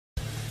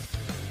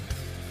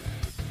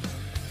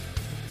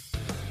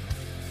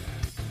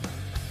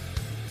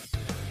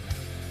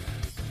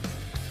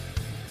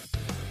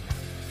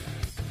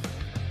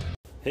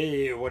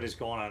Hey, what is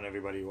going on,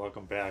 everybody?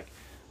 Welcome back.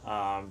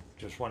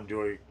 Just want to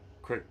do a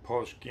quick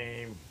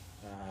post-game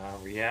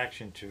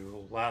reaction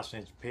to last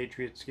night's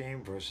Patriots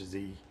game versus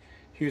the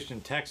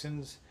Houston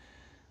Texans.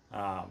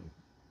 Um,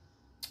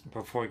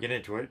 Before we get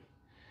into it,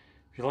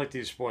 if you like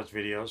these sports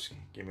videos,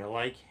 give me a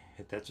like,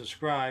 hit that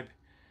subscribe,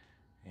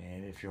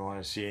 and if you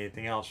want to see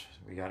anything else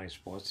regarding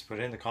sports, put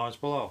it in the comments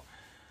below.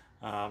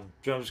 So I'm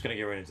just going to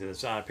get right into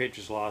this.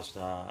 Patriots lost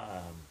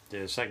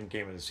their second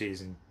game of the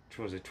season.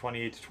 Was it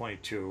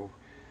 28-22?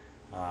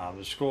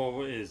 The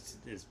score is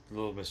a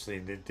little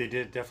misleading. They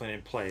did definitely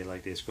didn't play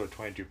like they scored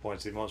 22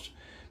 points. They most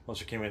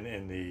came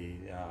in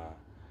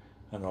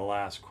the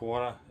last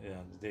quarter. Yeah,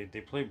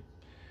 they played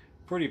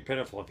pretty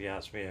pitiful if you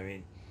ask me. I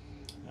mean,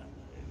 uh,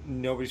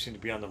 nobody seemed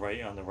to be on the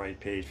right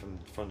page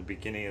from the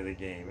beginning of the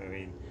game. I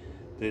mean,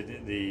 the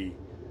the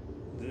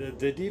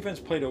the defense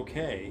played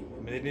okay. I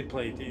mean, they didn't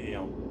play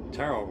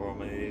terrible.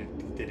 I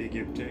mean, they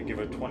did give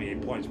up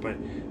 28 points, but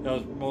that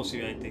was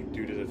mostly I think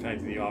due to the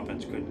fact that the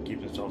offense couldn't keep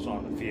themselves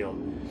on the field.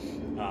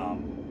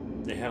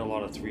 They had a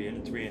lot of three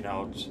and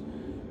outs,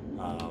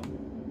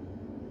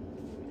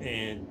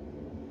 and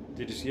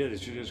they just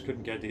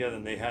couldn't get together.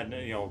 And they had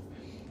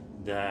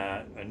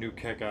that a new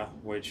kicker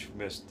which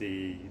missed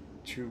the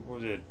two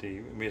what was it the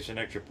missed an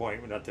extra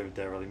point. Not that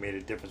really made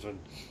a difference in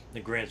the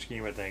grand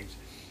scheme of things.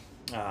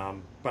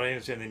 But I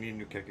understand they need a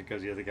new kicker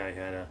because the other guy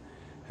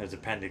has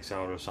appendix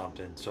out or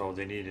something, so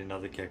they need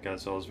another kicker.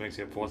 So this makes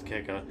it a fourth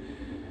kicker.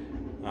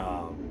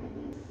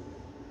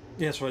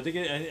 Yeah, so I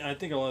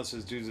think a lot of this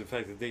is due to the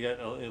fact that they got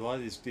a lot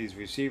of these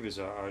receivers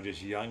are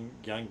just young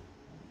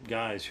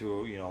guys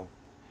who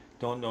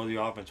don't know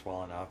the offense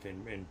well enough,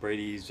 and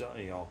Brady's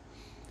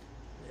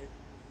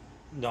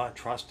not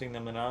trusting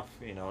them enough.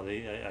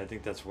 I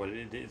think that's what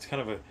it's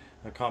kind of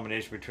a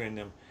combination between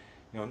them.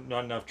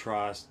 Not enough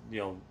trust.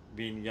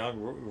 Being young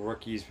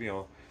rookies.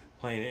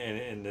 Playing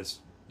in this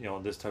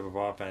this type of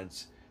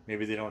offense.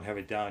 Maybe they don't have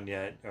it down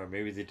yet, or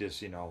maybe they just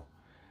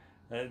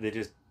they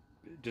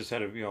just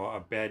had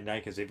a bad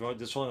night because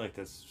this is only like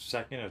the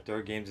second or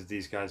third games that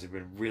these guys have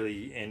been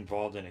really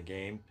involved in a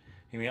game.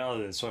 I mean,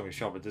 other than Sonny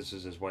Michel, but this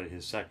is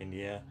his second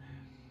year.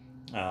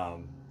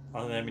 Other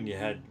than that, I mean, you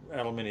had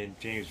Edelman and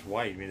James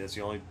White. I mean, that's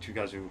the only two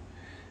guys who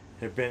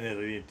have been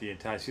there the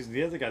entire season.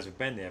 The other guys have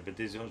been there, but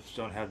they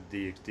don't have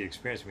the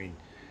experience. I mean,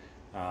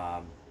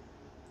 um,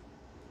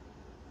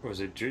 was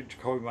it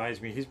Jacoby Myers?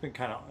 I mean, he's been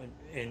kind of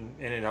in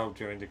and out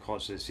during the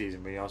course of the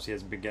season, but he also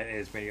hasn't been getting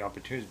as many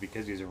opportunities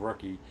because he's a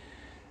rookie.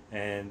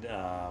 And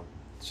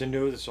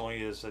Sanu, this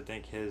only is, I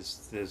think,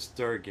 his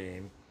third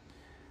game.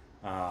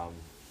 Um,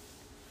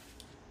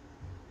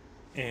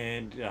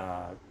 and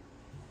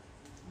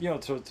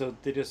so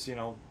they just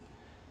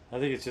I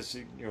think it's just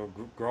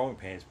growing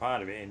pains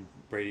part of it, and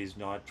Brady's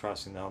not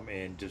trusting them,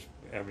 and just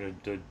having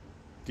the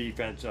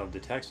defense of the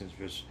Texans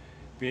just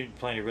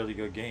playing a really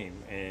good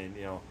game, and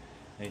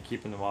and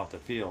keeping them off the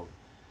field.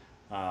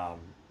 Um,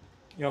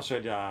 you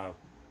also had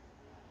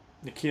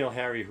Nikhil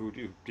Harry, who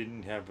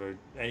didn't have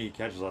any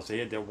catches last. They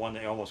had that one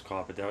they almost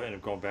caught, but that ended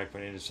up going back for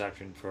an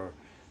interception for a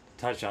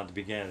touchdown at the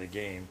beginning of the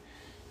game.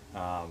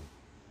 Um,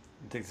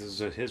 I think this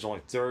is his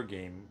only third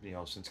game,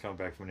 since coming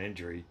back from an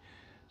injury.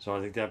 So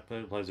I think that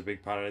plays a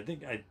big part of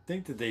it. I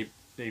think that they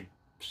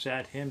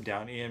sat him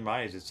down, Ian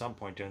Myers, at some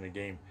point during the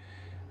game,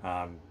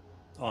 um,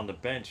 on the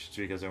bench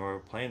because they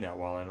weren't playing that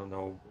well. I don't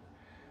know.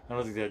 I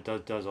don't think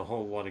that does a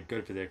whole lot of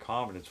good for their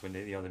confidence when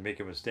they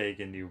make a mistake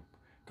and you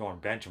go and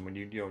bench them when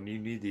you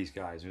need these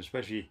guys, and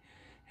especially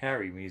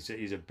Harry. I mean,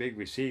 he's a big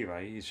receiver.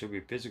 He should be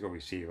a physical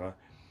receiver,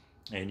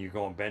 and you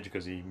go and bench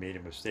because he made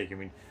a mistake. I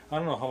mean, I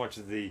don't know how much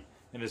of the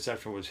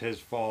interception was his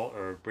fault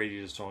or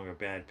Brady just throwing a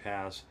bad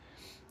pass.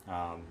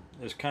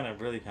 It's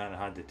really kind of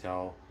hard to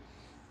tell.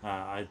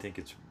 I think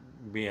it's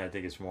me. I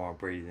think it's more on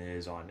Brady than it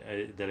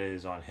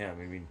is on him.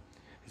 I mean,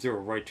 he threw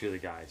it right to the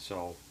guy.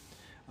 So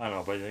I don't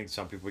know, but I think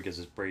some people, because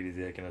it's Brady,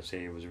 they're gonna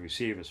say it was a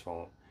receiver's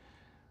fault.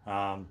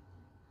 Um,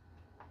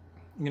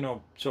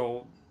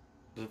 so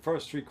the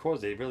first three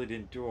quarters they really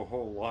didn't do a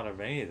whole lot of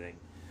anything.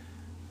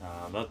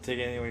 Not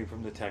taking anything away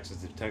from the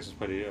Texans. The Texans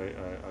played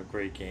a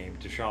great game.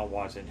 Deshaun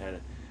Watson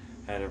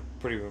had a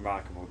pretty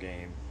remarkable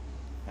game.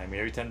 I mean,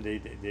 every time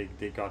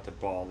they got the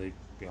ball, they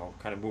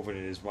kind of moving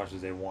it as much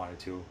as they wanted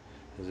to.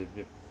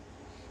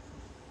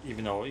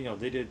 Even though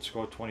they did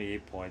score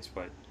 28 points,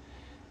 but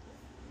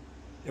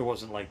it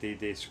wasn't like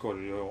they scored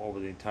it over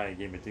the entire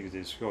game. I think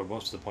they scored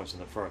most of the points in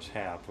the first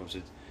half. I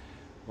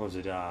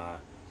forget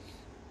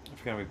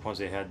how many points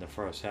they had in the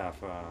first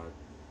half.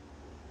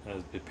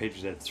 The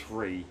Patriots had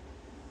three.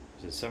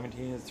 Was it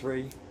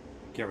 17-3? I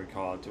can't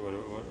recall it.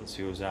 Let's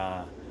see. It was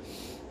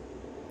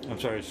I'm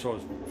sorry. So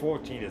it was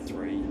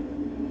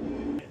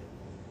 14-3.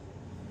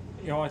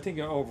 I think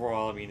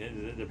overall, I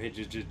mean, the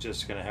Patriots are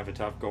just going to have a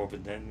tough go of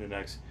it then the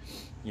next,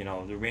 the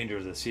remainder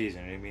of the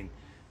season. I mean,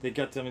 they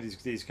got some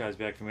of these guys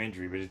back from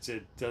injury, but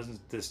it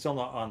doesn't. They're still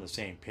not on the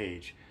same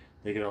page.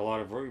 They get a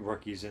lot of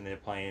rookies in there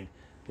playing.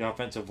 The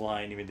offensive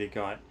line. I mean, they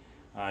got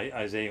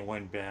Isaiah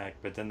Wynn back,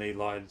 but then they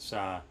lost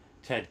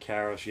Ted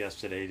Karras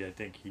yesterday. I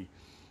think he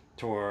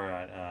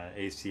tore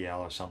ACL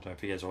or something. I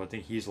forget. So I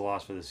think he's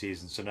lost for the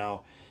season. So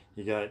now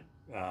you got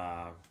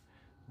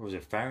what was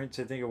it, Ferentz,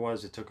 I think it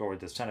was, that took over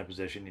the center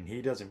position, and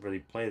he doesn't really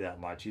play that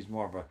much. He's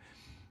more of a,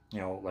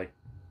 like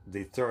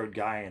the third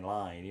guy in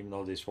line, even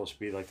though they're supposed to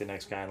be like the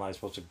next guy in line,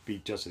 supposed to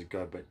be just as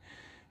good. But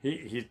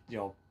he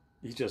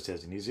just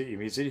isn't.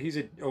 He's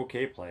an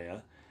okay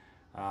player.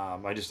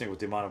 I just think with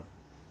the amount of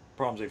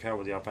problems they've had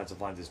with the offensive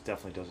line, this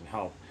definitely doesn't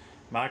help.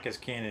 Marcus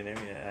Cannon, I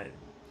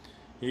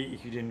mean,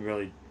 he didn't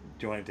really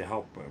do anything to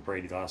help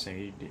Brady last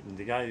time.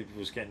 The guy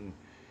was getting,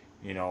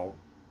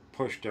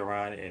 pushed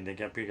around, and they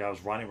got big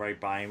guys running right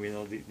by him.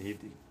 He's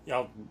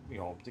a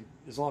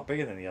lot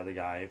bigger than the other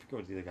guy. I forget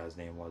what the other guy's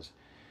name was.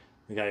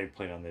 The guy who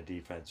played on the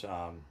defense.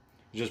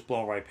 He just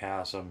blown right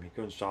past him. He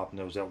couldn't stop him.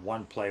 There was that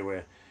one play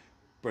where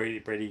Brady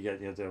got,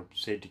 the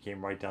safety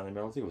came right down the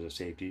middle. I think it was a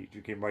safety.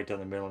 He came right down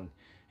the middle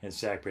and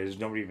sacked Brady.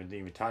 Nobody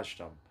even touched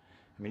him.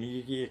 I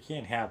mean, you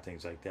can't have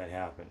things like that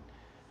happen.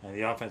 And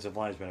the offensive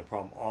line has been a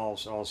problem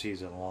all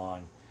season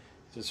long.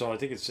 So I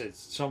think it's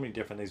so many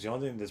different things. The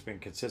only thing that's been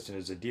consistent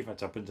is the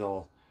defense up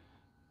until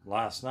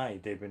last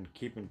night. They've been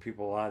keeping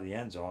people out of the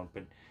end zone.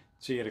 But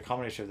so you had a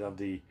combination of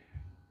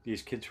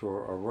these kids who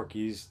are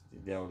rookies,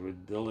 with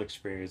little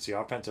experience. The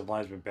offensive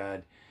line's been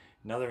bad.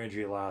 Another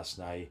injury last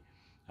night.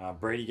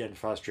 Brady getting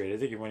frustrated. I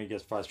think when he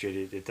gets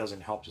frustrated, it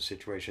doesn't help the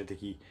situation. I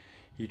think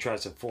he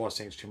tries to force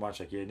things too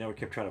much. Like he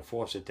kept trying to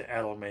force it to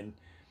Edelman,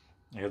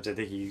 because I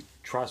think he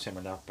trusts him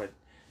enough. But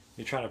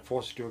you're trying to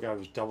force it to a guy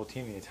who's double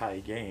teaming the entire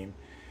game.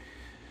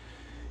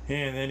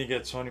 And then you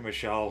get Sony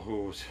Michel,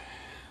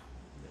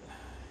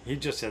 he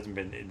just hasn't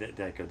been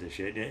that good this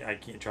year.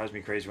 It drives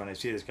me crazy when I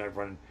see this guy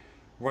running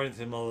into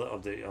the middle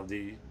of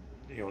the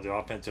the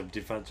offensive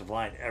defensive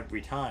line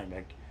every time.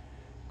 Like,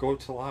 go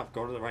to the left,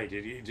 go to the right.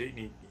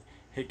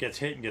 It gets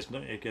hit and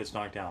gets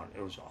knocked down.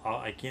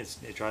 I can't.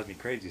 It drives me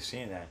crazy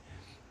seeing that.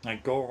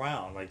 Like, go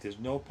around. Like, there's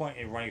no point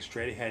in running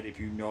straight ahead if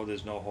you know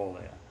there's no hole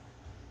there.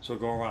 So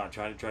go around.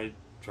 Try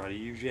to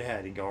use your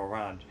head and go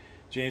around.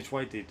 James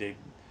White, they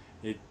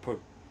put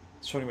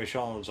Sony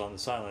Michel was on the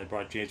sideline. They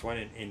brought James White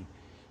in, and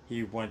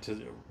he went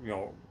to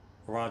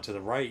around to the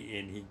right,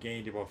 and he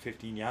gained about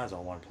 15 yards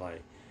on one play.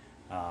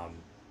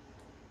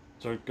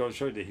 So it goes to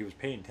show you that he was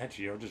paying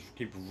attention. Just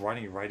keep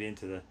running right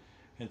into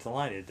the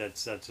line.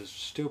 That's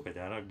just stupid.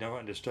 I've never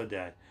understood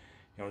that.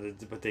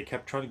 But they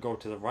kept trying to go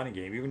to the running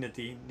game, even near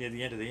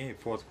the end of the game,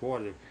 fourth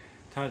quarter.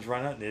 Times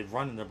run out and they're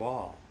running the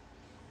ball.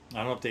 I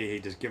don't know if they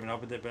had just given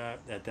up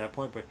at that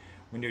point, but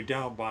when you're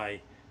down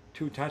by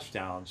 2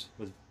 touchdowns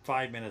with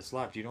 5 minutes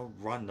left, you don't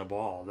run the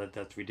ball.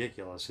 That's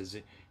ridiculous.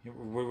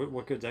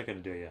 What good's that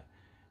going to do you?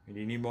 I mean,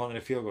 you need more than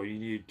a field goal. You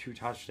need 2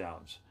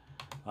 touchdowns.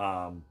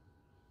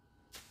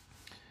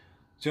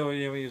 So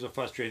it was a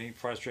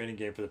frustrating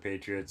game for the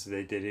Patriots.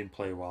 They didn't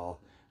play well.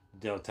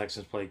 The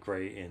Texans played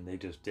great, and they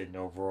just didn't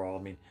overall.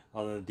 I mean,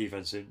 other than the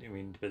defense,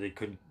 but they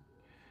couldn't.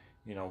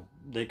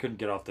 They couldn't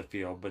get off the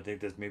field. But I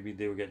think that maybe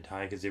they were getting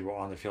tired because they were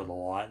on the field a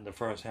lot in the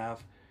first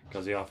half,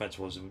 because the offense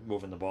wasn't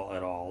moving the ball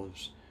at all. It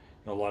was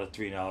a lot of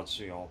 3-and-outs,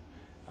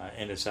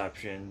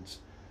 interceptions,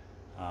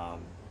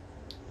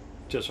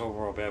 just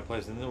overall bad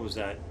plays. And there was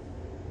that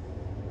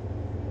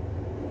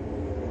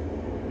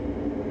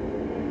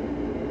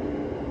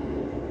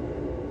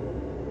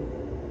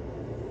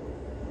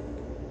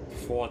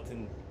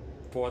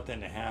fourth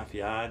and a half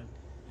yard,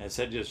 and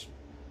instead of just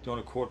doing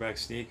a quarterback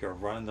sneak or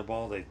running the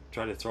ball, they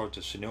try to throw it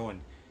to Sanu,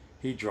 and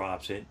he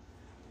drops it.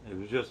 It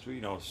was just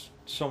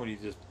so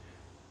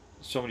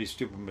many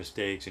stupid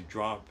mistakes and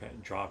drop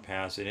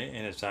passes and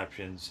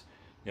interceptions.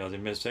 They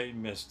missed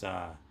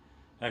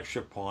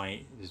extra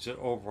point. It's just,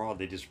 overall,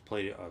 they just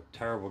played a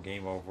terrible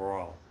game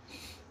overall.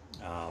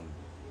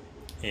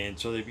 And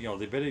so they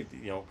better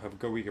have a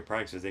good week of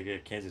practice. They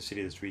get Kansas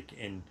City this week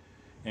in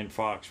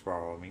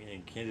Foxborough. I mean,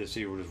 and Kansas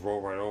City will just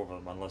roll right over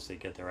them unless they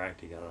get their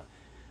act together.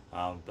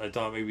 I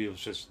thought maybe it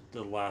was just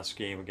the last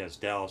game against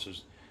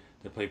Dallas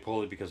they played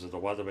poorly because of the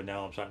weather, but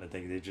now I'm starting to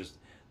think they're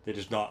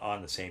just not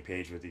on the same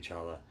page with each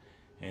other,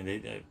 and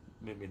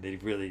they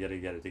really got to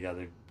get it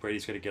together.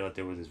 Brady's got to get out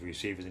there with his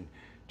receivers and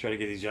try to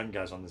get these young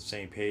guys on the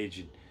same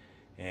page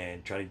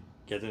and try to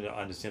get them to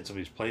understand some of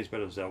these plays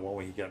better. So that one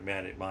way he got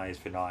mad at Myers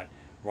for not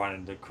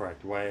running the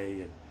correct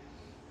way,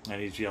 and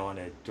he's yelling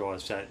at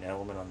Dorsett and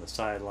Edelman on the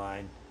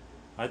sideline.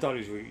 I thought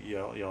he was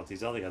yelling at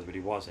these other guys, but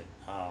he wasn't.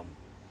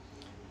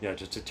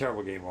 Just a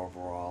terrible game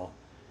overall.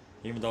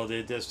 Even though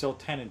they're still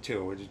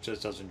 10-2, it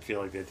just doesn't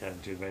feel like they're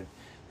 10-2. But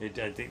I think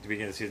at the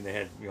beginning of the season they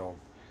had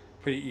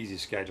pretty easy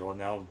schedule. And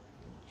now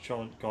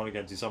going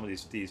against some of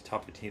these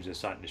tougher teams are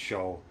starting to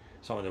show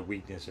some of their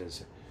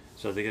weaknesses.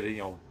 So they got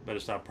to better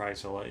start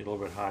practicing a little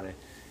bit harder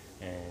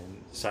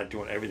and start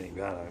doing everything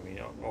better. I mean,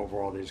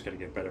 overall they just got to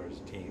get better as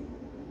a team.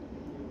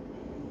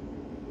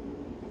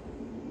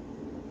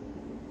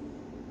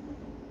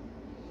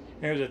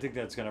 Anyways, I think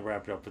that's going to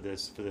wrap it up for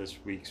this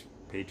week's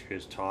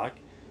Patriots talk.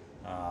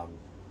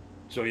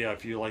 So yeah,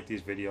 if you like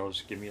these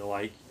videos, give me a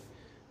like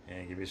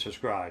and give me a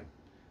subscribe.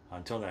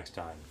 Until next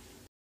time.